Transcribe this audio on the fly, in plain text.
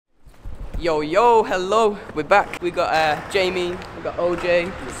Yo, yo, hello, we're back. We got Jamie, we got OJ.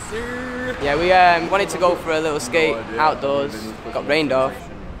 Yes, sir. Yeah, we wanted to go for a little skate outdoors. Got rained off.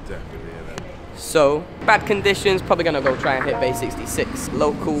 So, bad conditions, probably gonna go try and hit Bay 66.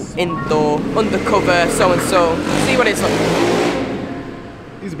 Local, indoor, undercover, so and so. See what it's like.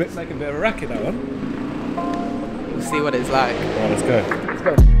 He's making a bit of a racket, that one. We'll see what it's like. Right, let's go. Let's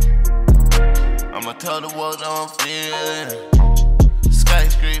go. I'ma tell the world how I'm feeling.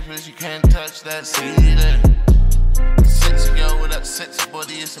 Skyscrapers, you can't touch that ceiling. Sexy girl with that sexy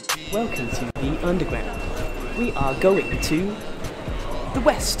body is a piece. Welcome to the underground. We are going to the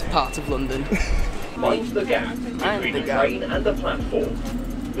west part of London. Mind the gap between the train and the platform.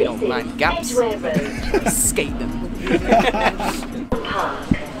 We don't mind gaps. Skate them.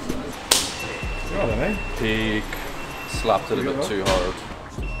 Right then, eh? Peak. Slapped it a bit too hard.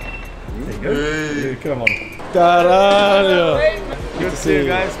 There you go. Hey. Come on. Caralho! Good to see you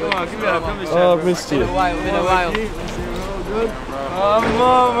guys. Come on, give me a shot. Oh, I've missed you. Been a while. Come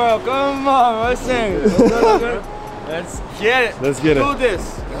on, bro. Come on, let's sing. Let's get it. Let's get it. Do this.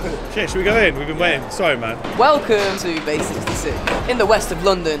 Shit, should we go in? We've been waiting. Sorry, man. Welcome to Bay 66. In the west of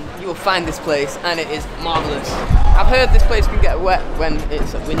London, you will find this place and it is marvellous. I've heard this place can get wet when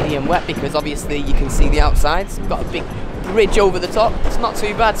it's windy and wet because obviously you can see the outside. It's got a big bridge over the top. It's not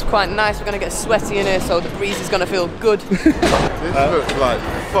too bad, it's quite nice. We're going to get sweaty in here, so the breeze is going to feel good. This looks like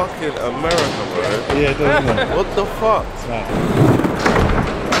fucking America, bro. Yeah, doesn't it? What the fuck?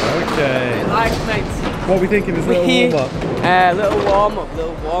 Okay. Like, mates. What are we thinking? Is a little warm-up?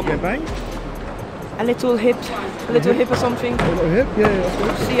 Little warm-up. Get bang? A little hip or something. A little hip? Yeah, that's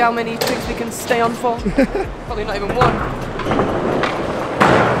good. See how many tricks we can stay on for. Probably not even one.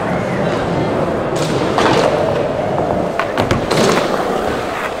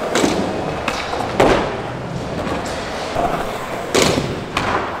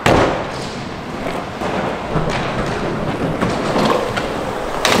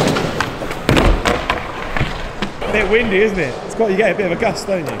 A bit windy, isn't it? You get a bit of a gust,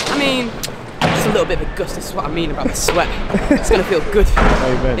 don't you? I mean, just a little bit of a gust. This is what I mean about the sweat. It's gonna feel good.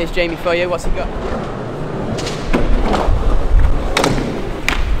 Amen. Here's Jamie for you. What's he got?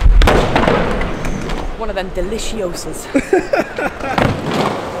 One of them deliciosas.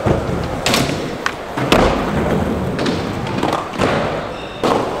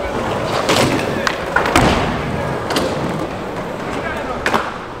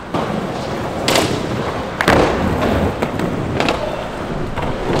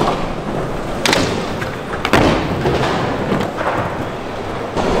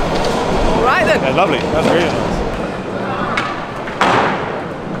 Yeah, lovely. That's really nice.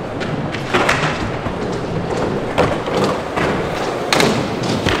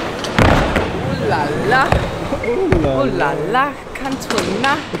 Ooh la la. Ooh la la.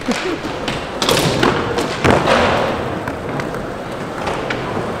 Cantona.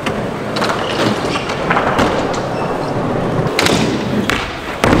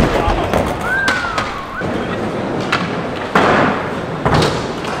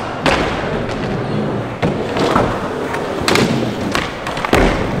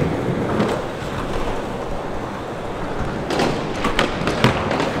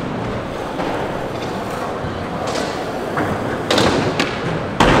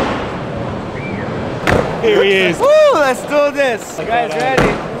 Here he is. Woo, let's do this. You guys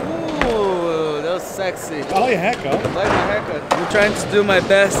ready? Ooh, that was sexy. I like your haircut. I like my haircut. I'm trying to do my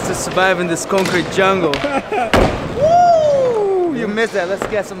best to survive in this concrete jungle. Woo! You missed that. Let's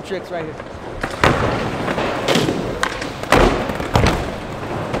get some tricks right here.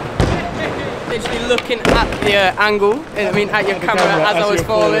 Literally looking at the angle, I mean at your camera as I was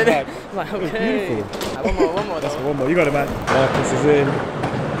falling. Like, okay. One more. That's one more. You got it, man. Marcus is in.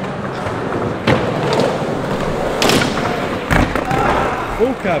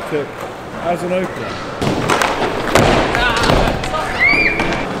 Full cab flip as an opener.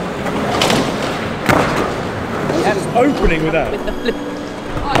 Just opening with that. With the flip.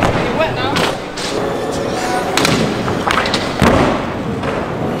 Oh, it's pretty wet now.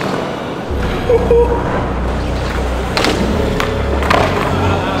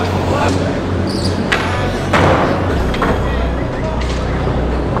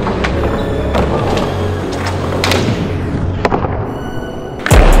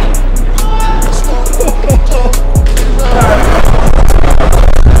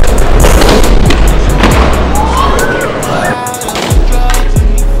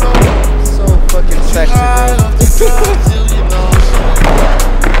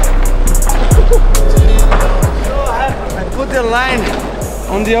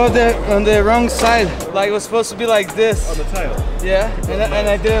 on the wrong side. Like it was supposed to be like this. On the tail? Yeah, and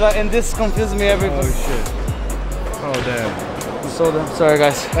I did it like, and this confused me every. Oh shit. Oh damn. So dumb. Sorry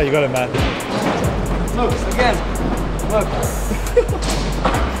guys. Oh, you got it, man. Look, again. Look.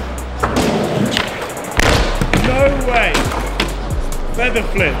 No way. Feather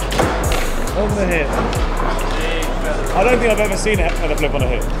flip. On the hip. I don't think I've ever seen a feather flip on a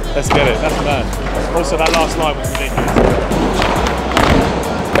hip. Let's get it. That's mad. Also, that last line was ridiculous.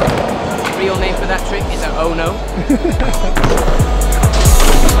 Real name for that trick is a oh no.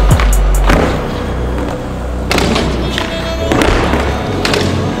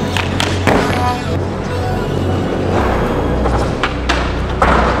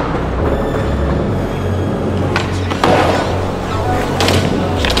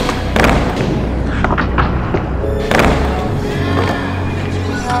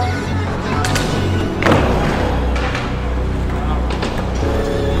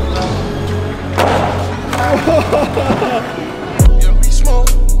 Yeah, we smoke,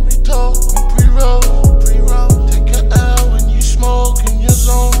 we talk, we pre-roll. Take your L when you smoke in your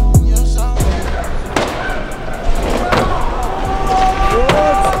zone, in your zone. What?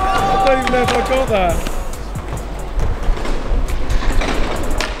 I don't even know if I got that.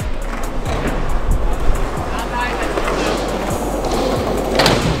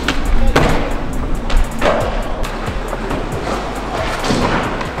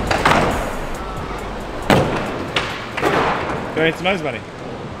 Going to nose money.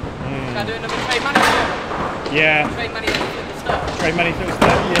 Should I do another trade money? Yeah. Trade money at the start. Trade money for the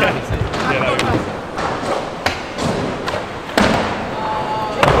start. Yeah. Yeah, that would be.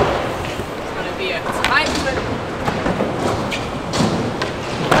 It's gonna be a tight flip.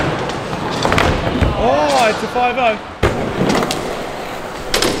 Oh, it's a 5-0.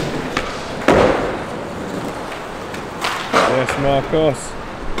 Yes, Marcos.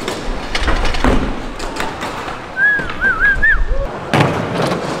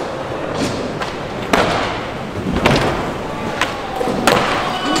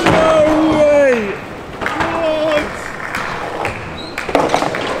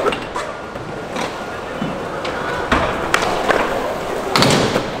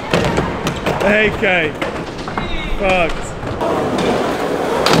 Okay, fucked.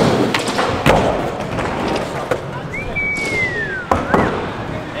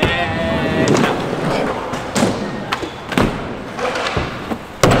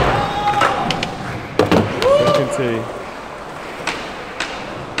 Second tee.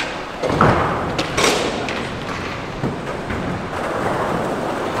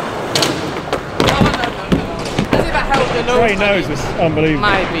 Trey nose was unbelievable.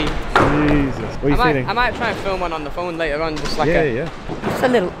 Might be. Jesus. What are you feeling? I might try and film one on the phone later on, just like just a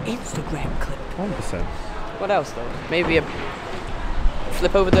little Instagram clip. 100%. What else though? Maybe a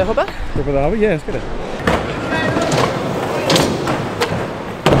flip over the hubba? Flip over the hubba? Yeah, let's get it.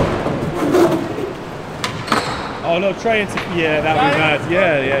 Oh no, Trey into, yeah, that'd be mad.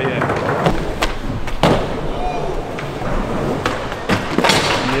 Yeah, yeah, yeah.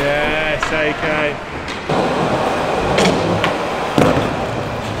 Yes, AK.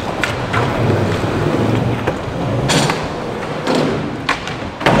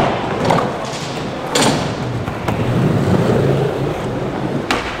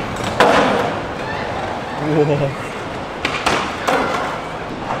 Whoa.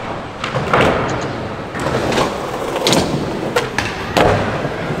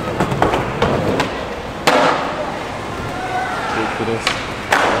 Ridiculous.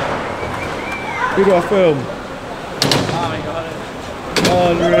 Who do I film? Oh my god.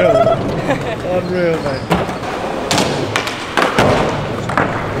 Unreal. Unreal, mate.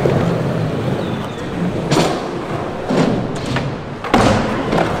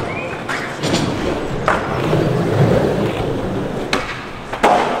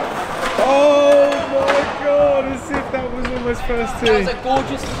 First tee. That was a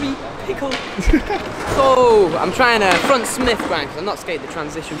gorgeous free pickle. So I'm trying a front Smith grind because I'm not skated the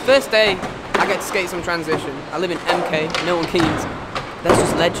transition. First day, I get to skate some transition. I live in MK, Milton Keynes. There's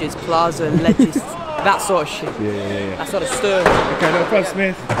just ledges, plaza, ledges, that sort of shit. Yeah. That sort of stir. Okay, no, front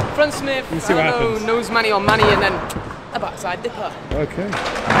Smith. Front Smith, We'll see what happens. nose manny on manny, and then a backside dipper. Okay.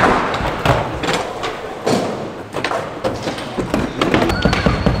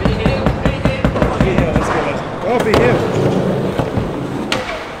 Yeah, let's go. Oh, be here.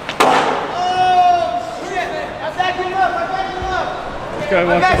 Go,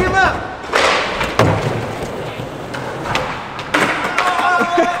 back him up!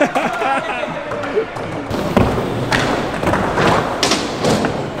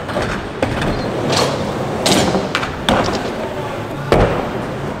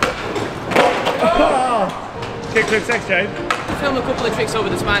 tricks next, James? Film a couple of tricks over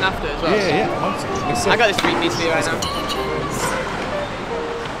the spine after as well. Yeah. I got this 3-piece for you right now.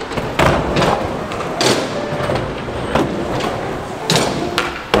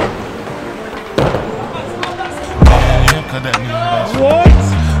 What?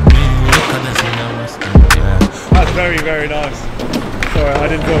 That's very, very nice. Sorry, I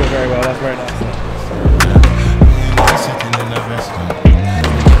didn't film it very well. That's very nice.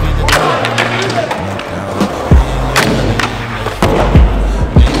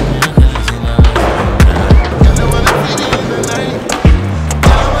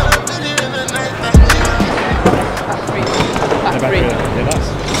 Yeah, nice.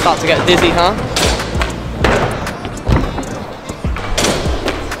 Start to get dizzy, huh?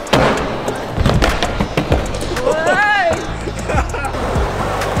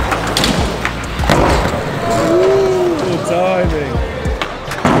 Timing.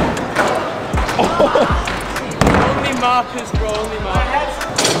 Only markers, bro, only markers.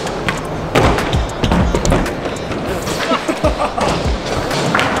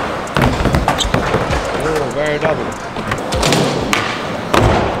 Oh, very double.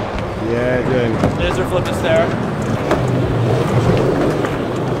 Yeah, doing. Laser flip is there.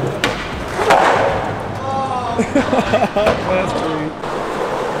 That's sweet.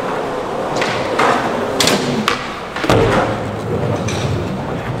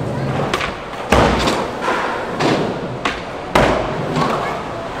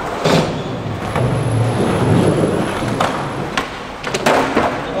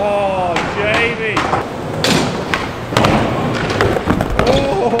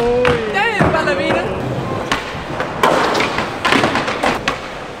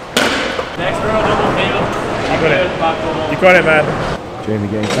 You got it, man. Jamie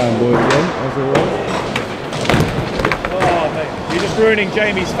getting fanboy again, as always. Oh, mate. You're just ruining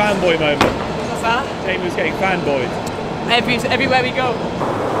Jamie's fanboy moment. What's that? Jamie was getting fanboyed. Everywhere we go.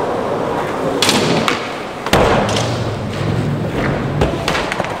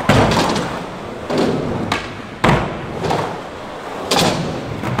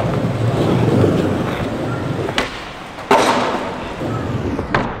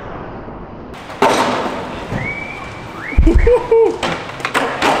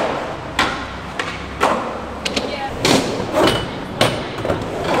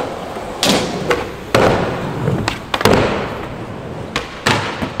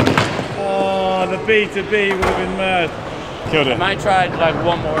 The B to B would have been mad. Killed it. I might try like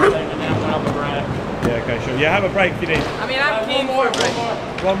one more thing and then I'm going to have a break. Yeah, okay, sure. Yeah, have a break if you need. I mean, I'm keen for a break.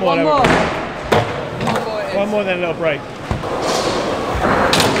 One more. One more, then a little break.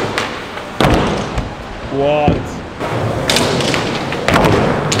 What?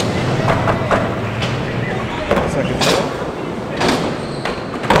 Second time.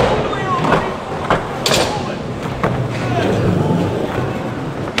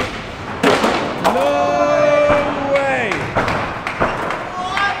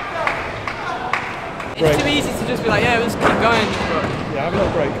 It's too easy to just be like, yeah, let's keep going. But yeah, have a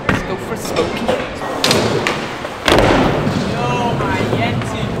little break. Let's go for a smoky. Oh my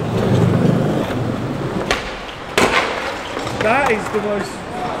Yeti. That is the most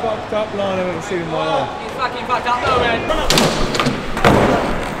fucked up line I've ever seen in my life. He's fucking fucked up though, man.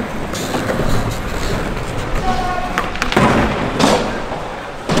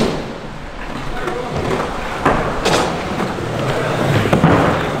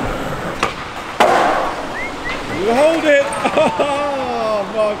 Hold it! Oh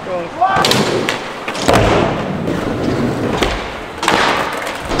my god.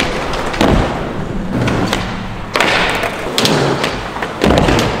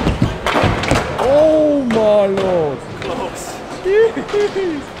 Oh my lord. Close.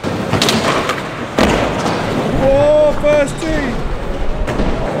 Jeez. Whoa, first tee.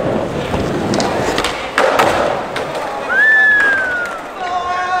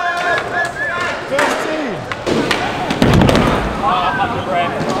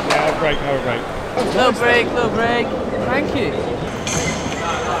 Little break. Thank you.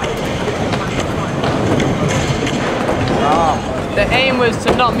 The aim was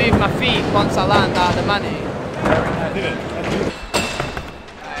to not move my feet once I land out of the money. Did it?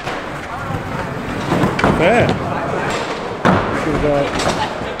 Fair. I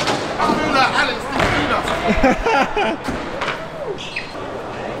feel like Alex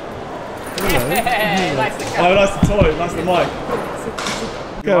Likes the oh, that's the toy, that's the mic.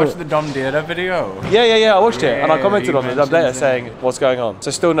 You watched the Dumb Data video? Yeah, I watched it, and I commented he on the Dumb Data mentions it. saying, what's going on? So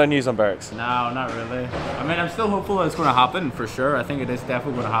still no news on Barracks? No, not really. I mean, I'm still hopeful that it's going to happen, for sure. I think it is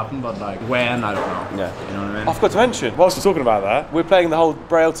definitely going to happen, but like, when, I don't know. Yeah. You know what I mean? I forgot to mention, whilst we're talking about that, we're playing the whole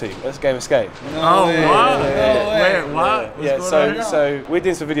Braille team. Let's Game Escape. Oh, what? Wait, what? Yeah, so we're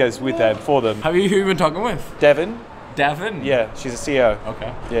doing some videos with them, for them. Have you who you been talking with? Devin. Devin? Yeah, she's a CEO.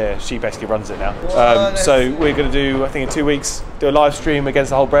 Okay. Yeah, she basically runs it now. So we're going to do, I think in 2 weeks, do a live stream against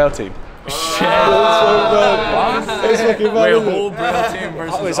the whole Braille team. Shit. It's fucking Wait, a whole Braille team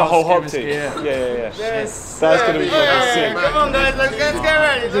versus it's a whole hop team. Yeah. Yeah. That's going to be fucking sick. Come on, guys, let's get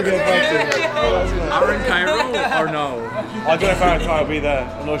ready. Aaron Cairo or no? I don't know if Aaron Kai will be there,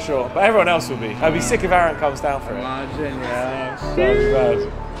 I'm not sure. But everyone else will be. I'd be sick if Aaron comes down for it. Imagine, yeah. That'd be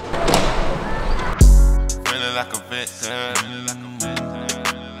bad. Feeling like a victim.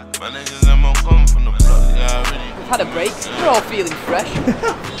 My niggas, I'm on come from the block, yeah, already. We've had a break. We're all feeling fresh.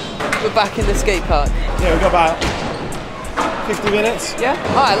 We're back in the skate park. Yeah, we've got about 50 minutes. Yeah?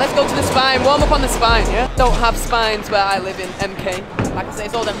 Alright, let's go to the spine. Warm up on the spine, yeah? Don't have spines where I live in MK. Like I say,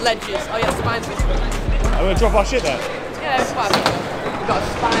 it's all them ledges. Oh yeah, the spines. I'm going to drop our shit there. Yeah, it's fine. We've got a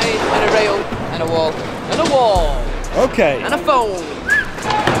spine and a rail and a wall. And a wall. Okay. And a phone.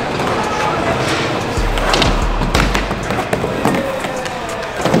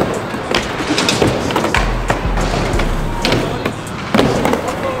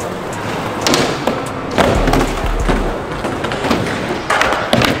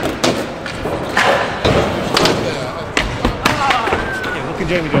 What can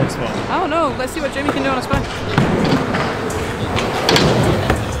Jamie do on spot? I don't know. Let's see what Jamie can do on a spine.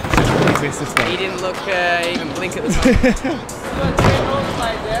 He didn't look, even blink at the time.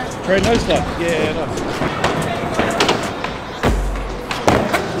 Trade no slide. Yeah, nice.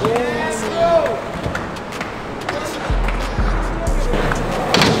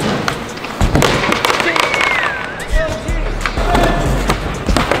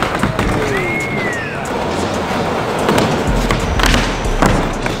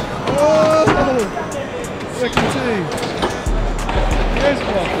 Second two. Here's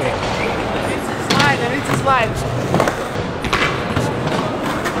Walker. Slide, I need to slide.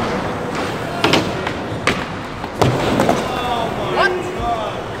 What?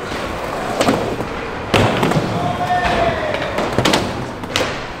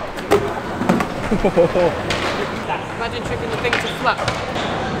 Imagine tricking the thing to flap.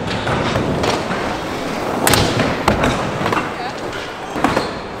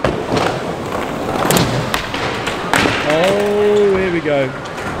 Oh, here we go.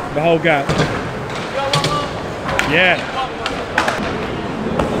 The whole gap. Yeah.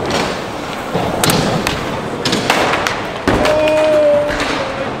 Oh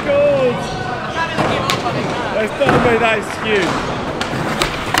my god. That's not me, that is huge.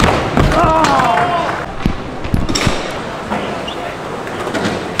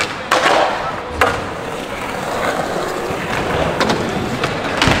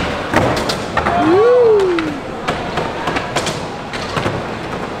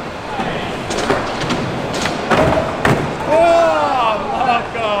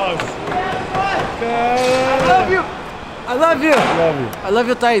 I love you. Love you. I love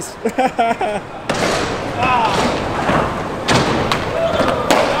your thighs.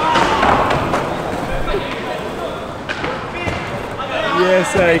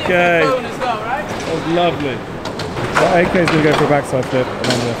 Yes, AK. That was lovely. Well, AK is going to go for a backside flip and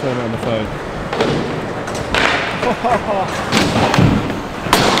I'm going to film it on the phone.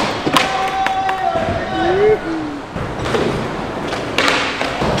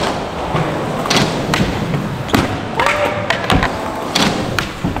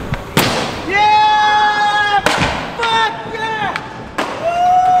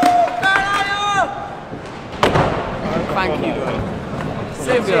 Thank you.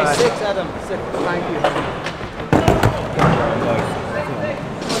 Six, Adam. Six. Thank you.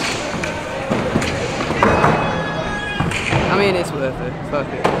 I mean, it's worth it. Fuck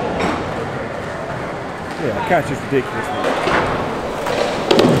it. Yeah, catch is ridiculous.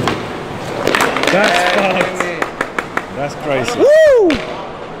 That's fucked. That's crazy. Woo!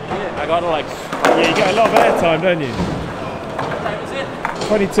 I got like. Yeah, you get a lot of airtime, don't you? What time is it?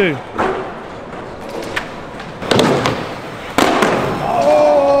 22.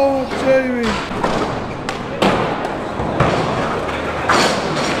 Oh, Jamie.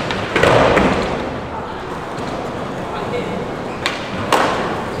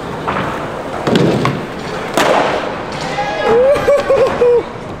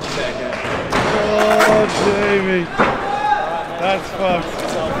 Oh, Jamie. That's fucked.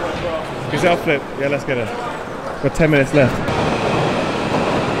 Gazelle flip. Yeah, let's get it. Got 10 minutes left.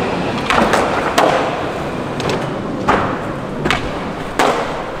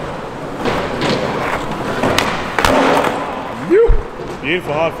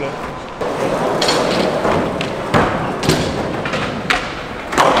 Beautiful hard flip.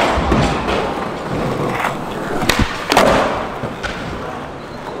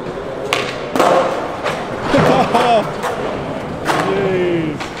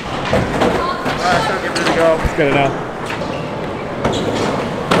 Jeez. Alright, so give it a go. Let's get it now.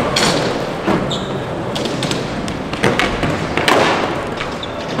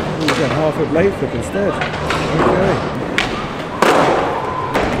 Ooh, half a blade flip instead. Okay.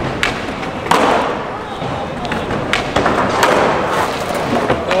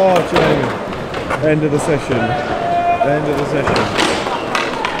 Oh, Jamie. End of the session. End of the session.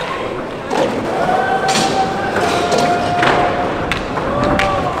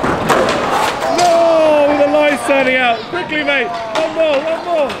 No! The light's turning out. Quickly, mate. One more, one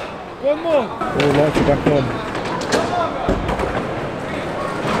more. One more. Oh, lights are back on.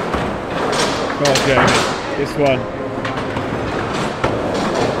 Come on, Jamie. This one.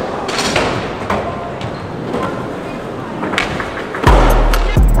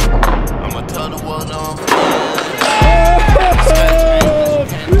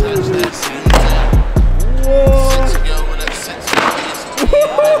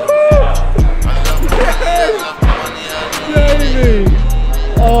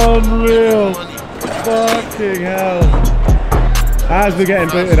 Unreal. Fucking hell. As we're getting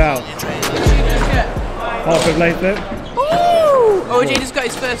booted out. Half of late flip. Ooh! OJ just got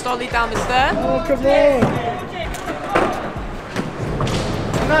his first ollie down the stair. Oh, come on.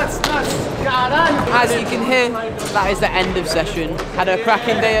 As you can hear, that is the end of session. Had a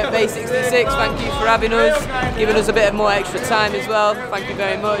cracking day at Bay 66. Thank you for having us, giving us a bit of more extra time as well. Thank you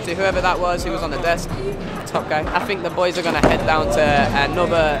very much to whoever that was who was on the desk. Top guy. I think the boys are going to head down to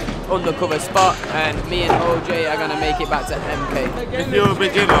another undercover spot, and me and OJ are going to make it back to MK. If you're a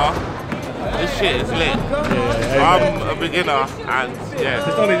beginner, this shit is lit. I'm a beginner, and yeah.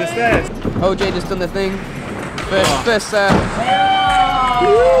 Just only the stairs. OJ just done the thing. First There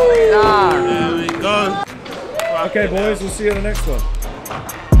we go. Okay, boys, we'll see you on the next one.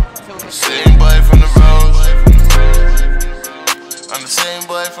 Same boy from the road. I'm the same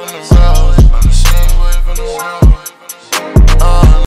boy from the road. I'm the same